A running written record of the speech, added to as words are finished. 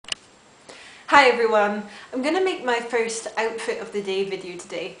Hi everyone, I'm going to make my first outfit of the day video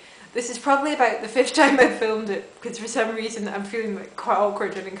today. This is probably about the 5th time I've filmed it because for some reason I'm feeling quite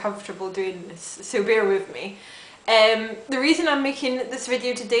awkward and uncomfortable doing this, so bear with me. The reason I'm making this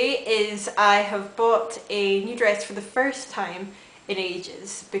video today is I have bought a new dress for the first time in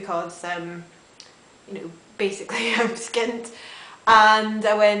ages because, basically I'm skint, and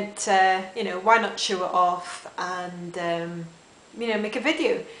I went, why not show it off and, make a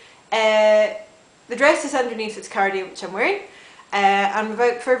video. The dress is underneath its cardigan, which I'm wearing, and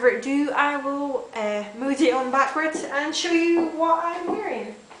without further ado I will mosey on backwards and show you what I'm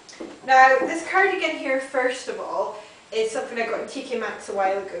wearing. Now this cardigan here, first of all, is something I got in TKMaxx a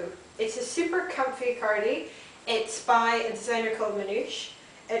while ago. It's a super comfy cardi. It's by a designer called Manoush.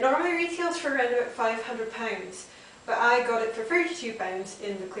 It normally retails for around about £500, but I got it for £32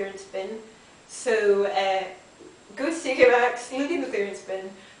 in the clearance bin. So go to TKMaxx, look in the clearance bin.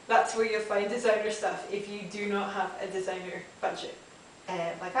 That's where you'll find designer stuff if you do not have a designer budget,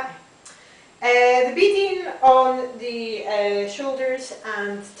 like I. The beading on the shoulders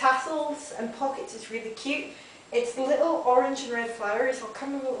and tassels and pockets is really cute. It's little orange and red flowers. I'll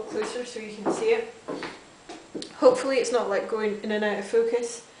come a little closer so you can see it. Hopefully it's not like going in and out of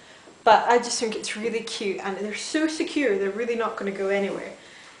focus, but I just think it's really cute and they're so secure, they're really not going to go anywhere.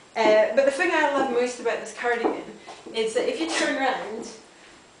 But the thing I love most about this cardigan is that if you turn around,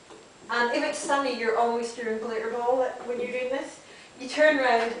 and if it's sunny, you're always doing glitter ball when you're doing this. You turn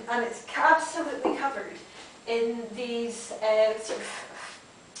around and it's absolutely covered in these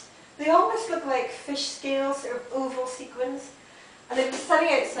they almost look like fish scales, sort of oval sequins. And if it's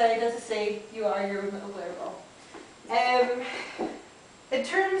sunny outside, as I say, you are your own little glitter ball. In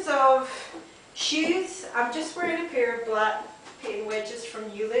terms of shoes, I'm just wearing a pair of black patent wedges from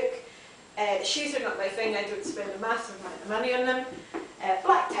Look. Shoes are not my thing, I don't spend a massive amount of money on them.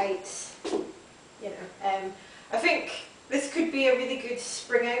 Black tights, I think this could be a really good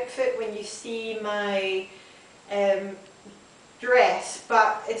spring outfit when you see my dress,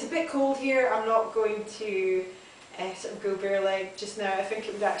 but it's a bit cold here. I'm not going to sort of go bare leg just now. I think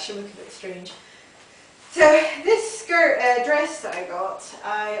it would actually look a bit strange. So this dress that I got,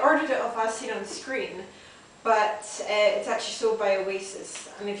 I ordered it off as seen on the screen, but it's actually sold by Oasis,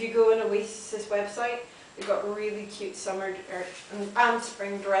 and if you go on Oasis's website, they've got really cute summer and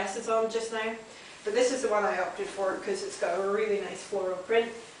spring dresses on just now. But this is the one I opted for because it's got a really nice floral print,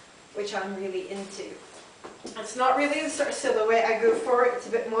 which I'm really into. It's not really the sort of silhouette I go for, it's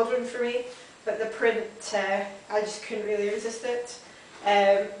a bit modern for me, but the print, I just couldn't really resist it.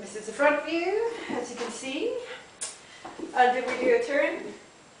 This is the front view, as you can see. And if we do a turn,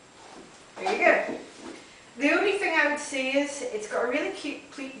 there you go. The only thing I would say is it's got a really cute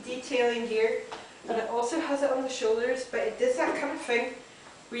pleat detailing here, and it also has it on the shoulders, but it does that kind of thing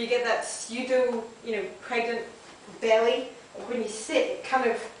where you get that pseudo, pregnant belly. Like when you sit, it kind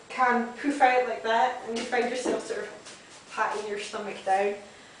of can poof out like that, and you find yourself sort of patting your stomach down.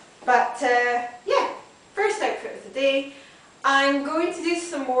 But yeah, first outfit of the day. I'm going to do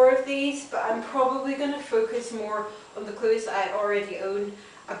some more of these, but I'm probably going to focus more on the clothes that I already own.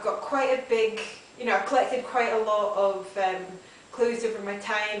 I've got quite a big, I've collected quite a lot of clothes over my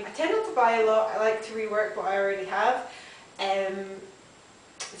time. I tend not to buy a lot, I like to rework what I already have.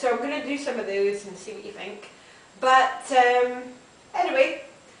 So I'm going to do some of those and see what you think. But anyway,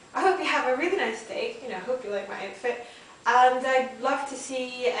 I hope you have a really nice day. I hope you like my outfit. And I'd love to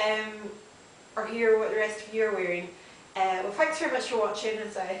see or hear what the rest of you are wearing. Well, thanks very much for watching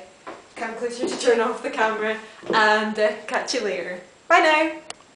as I come closer to turn off the camera, and catch you later. Bye now!